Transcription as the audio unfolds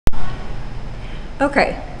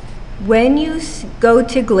Okay, when you go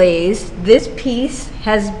to glaze, this piece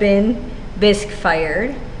has been bisque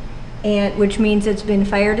fired, and which means it's been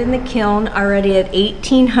fired in the kiln already at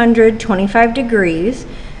 1825 degrees.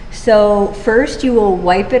 So first you will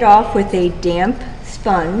wipe it off with a damp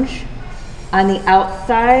sponge on the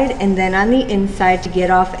outside and then on the inside to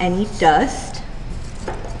get off any dust.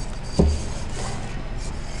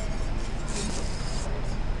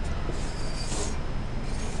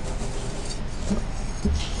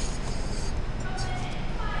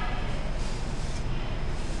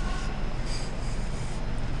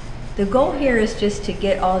 The goal here is just to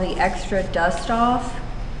get all the extra dust off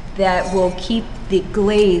that will keep the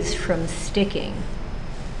glaze from sticking.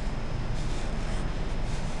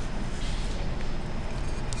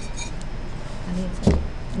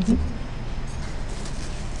 Mm-hmm.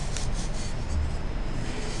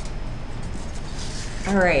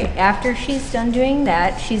 All right, after she's done doing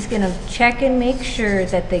that, she's gonna check and make sure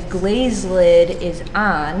that the glaze lid is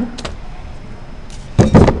on.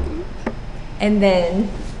 And then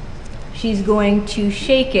she's going to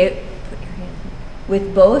shake it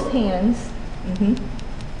with both hands.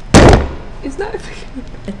 Mm-hmm. Is that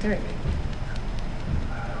That's right.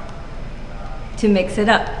 To mix it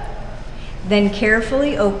up. Then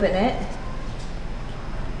carefully open it.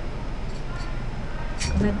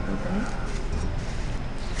 Go ahead, open it.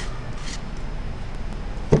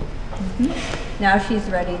 Mm-hmm. Now she's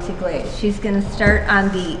ready to glaze. She's going to start on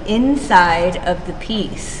the inside of the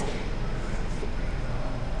piece.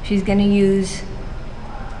 She's going to use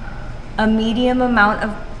a medium amount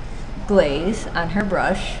of glaze on her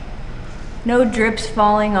brush. No drips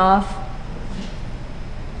falling off.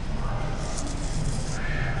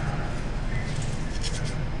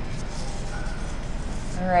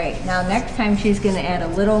 All right, now next time she's going to add a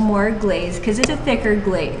little more glaze because it's a thicker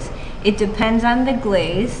glaze. It depends on the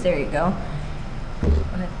glaze. There you go.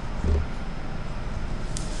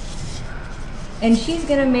 And she's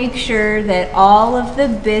going to make sure that all of the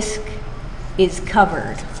bisque is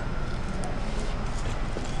covered.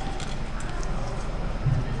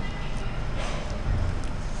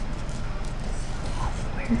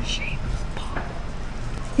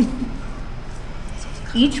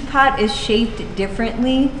 Each pot is shaped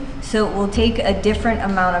differently, so it will take a different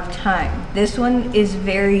amount of time. This one is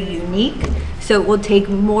very unique, so it will take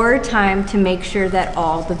more time to make sure that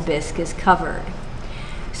all the bisque is covered.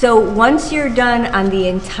 So once you're done on the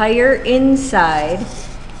entire inside,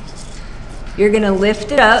 you're gonna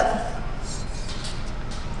lift it up,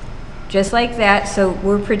 just like that. So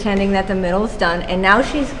we're pretending that the middle is done. And now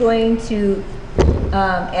she's going to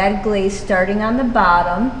add glaze starting on the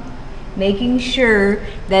bottom, making sure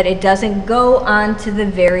that it doesn't go onto the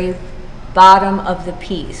very bottom of the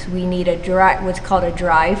piece. We need a dry, what's called a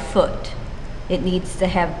dry foot. It needs to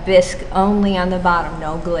have bisque only on the bottom,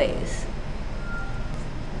 no glaze.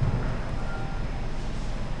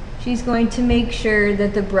 She's going to make sure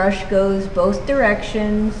that the brush goes both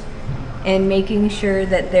directions and making sure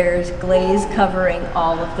that there's glaze covering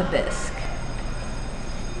all of the bisque.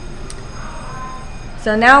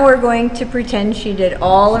 So now we're going to pretend she did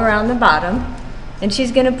all around the bottom, and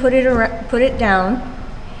she's going to put it down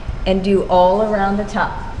and do all around the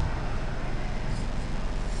top.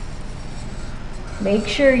 Make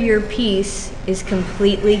sure your piece is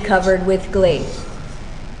completely covered with glaze.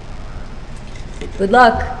 Good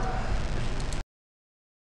luck.